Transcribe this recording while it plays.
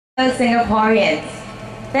Singaporeans,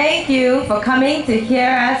 thank you for coming to hear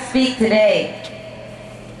us speak today.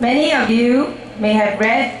 Many of you may have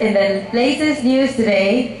read in the latest news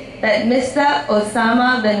today that Mr.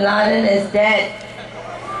 Osama bin Laden is dead.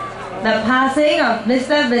 The passing of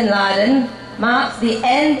Mr. bin Laden marks the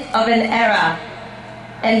end of an era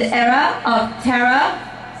of terror,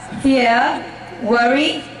 fear,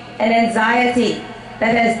 worry, and anxiety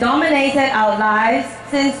that has dominated our lives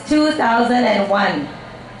since 2001.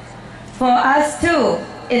 For us too,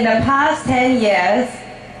 in the past 10 years,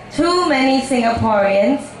 too many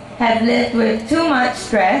Singaporeans have lived with too much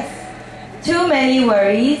stress, too many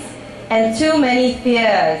worries, and too many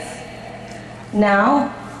fears.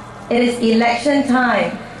 Now, it is election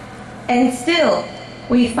time, and still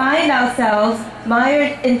we find ourselves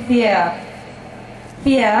mired in fear.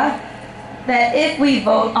 Fear that if we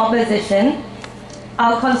vote opposition,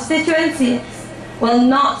 our constituencies will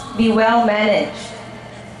not be well managed.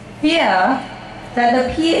 Fear that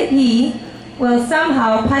the PAP will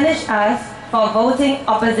somehow punish us for voting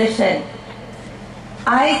opposition.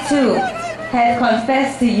 I too have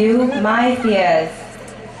confessed to you my fears.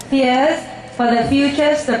 Fears for the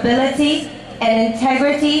future stability and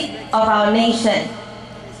integrity of our nation.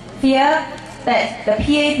 Fear that the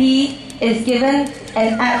PAP is given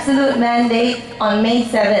an absolute mandate on May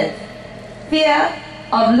 7th. Fear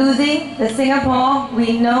of losing the Singapore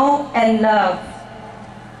we know and love.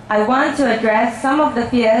 I want to address some of the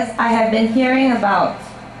fears I have been hearing about.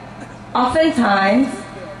 Oftentimes,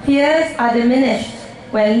 fears are diminished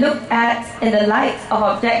when looked at in the light of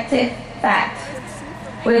objective fact.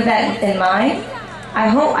 With that in mind, I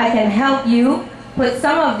hope I can help you put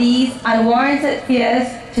some of these unwarranted fears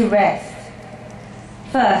to rest.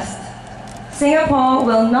 First, Singapore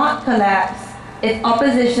will not collapse if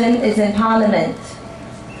opposition is in Parliament.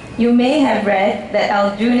 You may have read that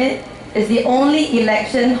Aljunied is the only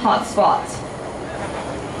election hotspot.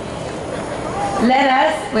 Let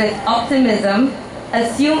us, with optimism,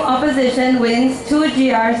 assume opposition wins 2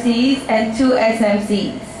 GRCs and 2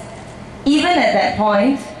 SMCs. Even at that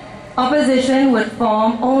point, opposition would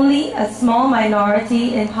form only a small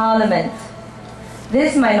minority in Parliament.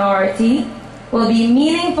 This minority will be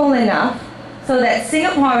meaningful enough so that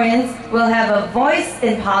Singaporeans will have a voice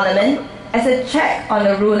in Parliament as a check on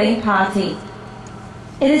the ruling party.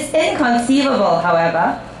 It is inconceivable,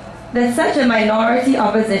 however, that such a minority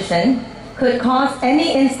opposition could cause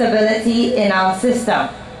any instability in our system.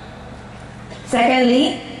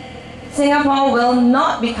 Secondly, Singapore will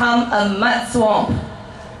not become a mud swamp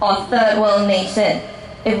or third world nation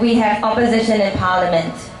if we have opposition in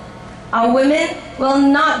Parliament. Our women will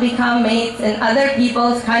not become maids in other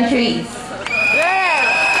people's countries.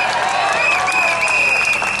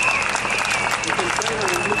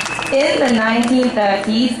 In the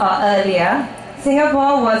 1930s or earlier,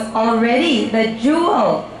 Singapore was already the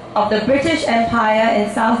jewel of the British Empire in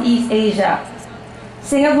Southeast Asia.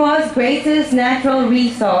 Singapore's greatest natural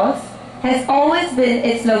resource has always been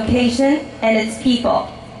its location and its people.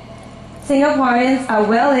 Singaporeans are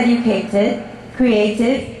well educated,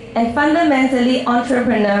 creative, and fundamentally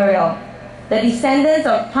entrepreneurial, the descendants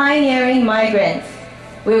of pioneering migrants.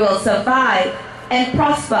 We will survive and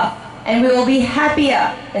prosper, and we will be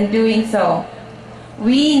happier in doing so.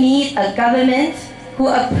 We need a government who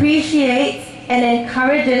appreciates and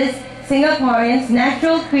encourages Singaporeans'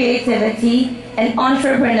 natural creativity and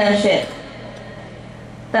entrepreneurship.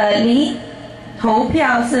 Thirdly, 投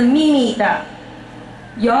票是秘密的.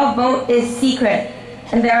 Your vote is secret,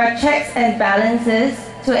 and there are checks and balances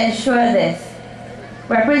to ensure this.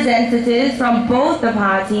 Representatives from both the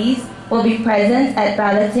parties will be present at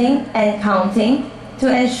balloting and counting to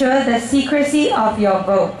ensure the secrecy of your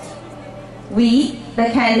vote. We, the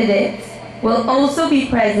candidates, will also be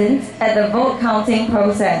present at the vote counting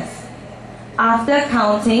process. After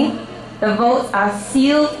counting, the votes are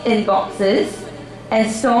sealed in boxes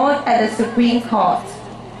and stored at the Supreme Court.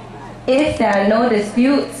 If there are no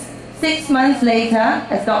disputes, 6 months later,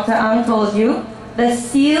 as Dr. Ang told you, the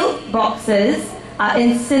sealed boxes are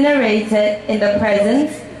incinerated in the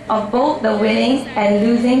presence of both the winning and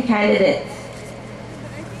losing candidates.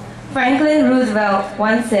 Franklin Roosevelt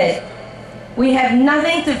once said, "We have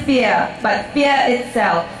nothing to fear but fear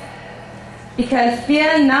itself, because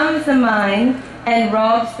fear numbs the mind and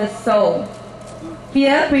robs the soul.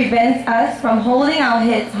 Fear prevents us from holding our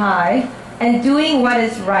heads high and doing what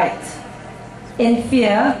is right. In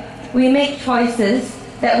fear, we make choices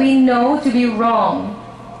that we know to be wrong.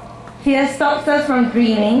 Fear stops us from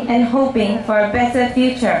dreaming and hoping for a better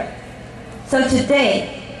future. So today,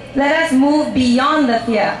 let us move beyond the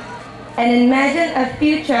fear and imagine a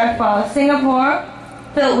future for Singapore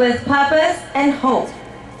filled with purpose and hope.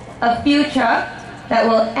 a future that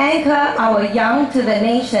will anchor our young to the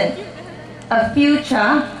nation, a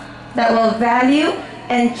future that will value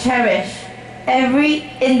and cherish every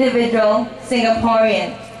individual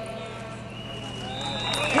Singaporean.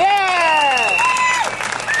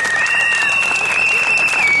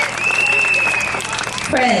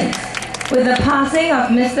 Friends, with the passing of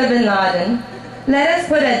Mr. Bin Laden, let us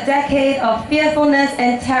put a decade of fearfulness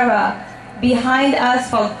and terror behind us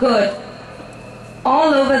for good.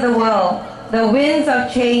 All over the world, the winds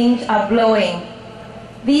of change are blowing.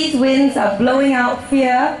 These winds are blowing out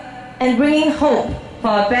fear and bringing hope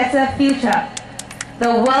for a better future.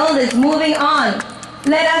 The world is moving on.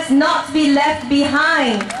 Let us not be left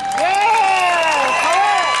behind.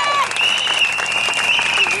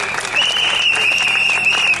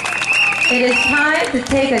 It is time to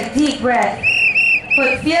take a deep breath,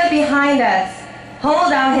 put fear behind us,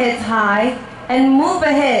 hold our heads high, and move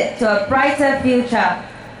ahead to a brighter future.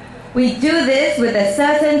 We do this with the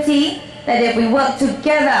certainty that if we work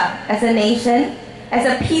together as a nation, as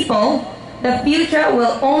a people, the future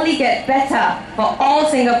will only get better for all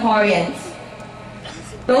Singaporeans.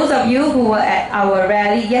 Those of you who were at our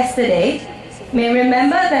rally yesterday may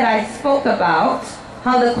remember that I spoke about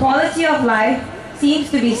how the quality of life seems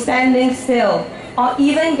to be standing still or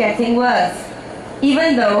even getting worse,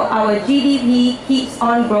 even though our GDP keeps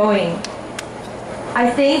on growing. I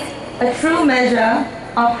think a true measure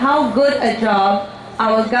of how good a job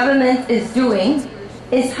our government is doing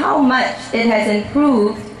is how much it has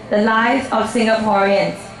improved the lives of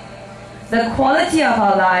Singaporeans. The quality of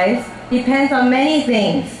our lives depends on many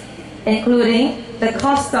things, including the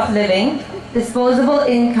cost of living, disposable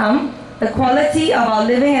income, the quality of our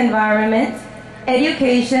living environment,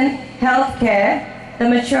 education, healthcare, the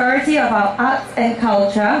maturity of our arts and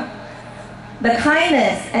culture, the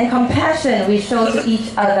kindness and compassion we show to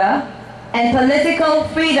each other, and political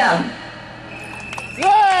freedom.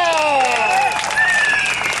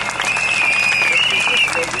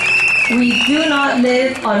 We do not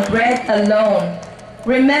live on bread alone.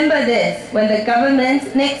 Remember this when the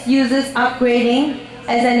government next uses upgrading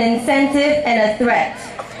as an incentive and a threat.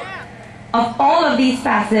 Of all of these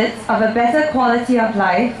facets of a better quality of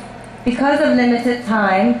life, because of limited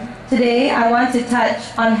time, today I want to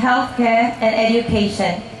touch on healthcare and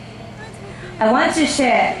education. I want to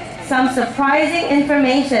share some surprising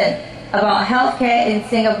information about healthcare in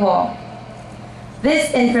Singapore.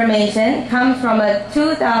 This information comes from a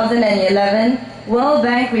 2011 World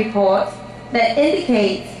Bank report that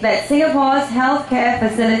indicates that Singapore's healthcare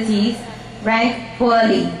facilities rank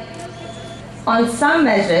poorly. On some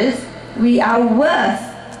measures, we are worse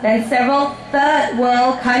than several third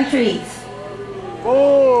world countries.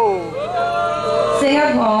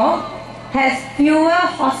 Singapore has fewer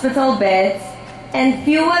hospital beds and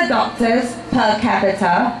fewer doctors per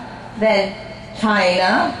capita than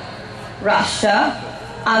China, Russia,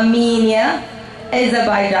 Armenia,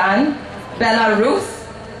 Azerbaijan, Belarus,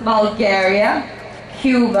 Bulgaria,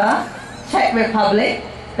 Cuba, Czech Republic.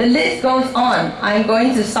 The list goes on. I'm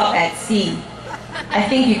going to stop at C. I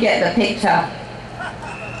think you get the picture.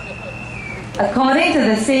 According to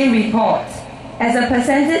the same report, as a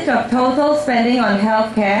percentage of total spending on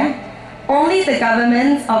healthcare, only the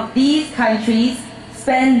governments of these countries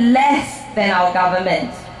spend less than our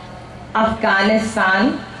government.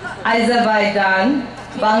 Afghanistan, Azerbaijan,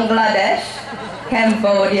 Bangladesh,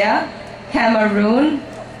 Cambodia, Cameroon,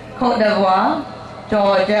 Cote d'Ivoire,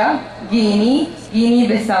 Georgia, Guinea,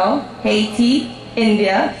 Guinea-Bissau, Haiti,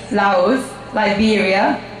 India, Laos,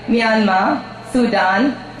 Liberia, Myanmar,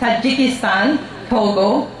 Sudan, Tajikistan,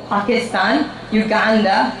 Togo, Pakistan,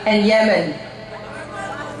 Uganda, and Yemen.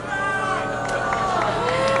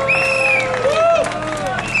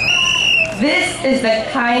 This is the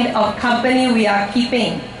kind of company we are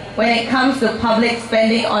keeping when it comes to public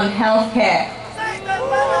spending on healthcare.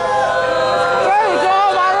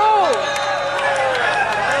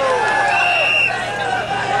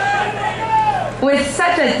 With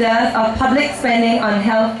such a dearth of public spending on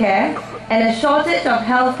healthcare and a shortage of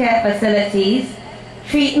healthcare facilities,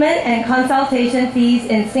 treatment and consultation fees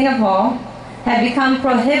in Singapore have become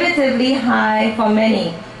prohibitively high for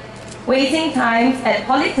many. Waiting times at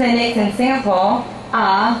polyclinics in Singapore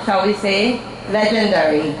are, shall we say,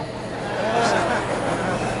 legendary.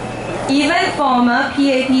 Even former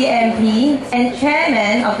PAP MP and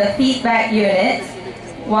chairman of the feedback unit,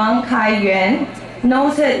 Wang Kai-yuan,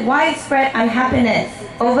 noted widespread unhappiness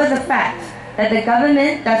over the fact that the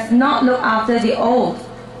government does not look after the old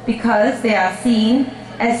because they are seen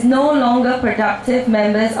as no longer productive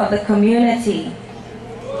members of the community.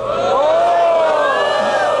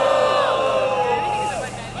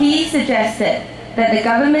 He suggested that the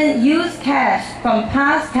government use cash from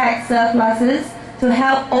past tax surpluses to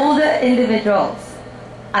help older individuals.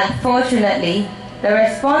 Unfortunately, the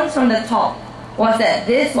response from the top was that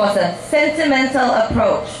this was a sentimental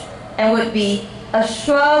approach and would be a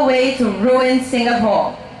sure way to ruin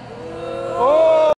Singapore.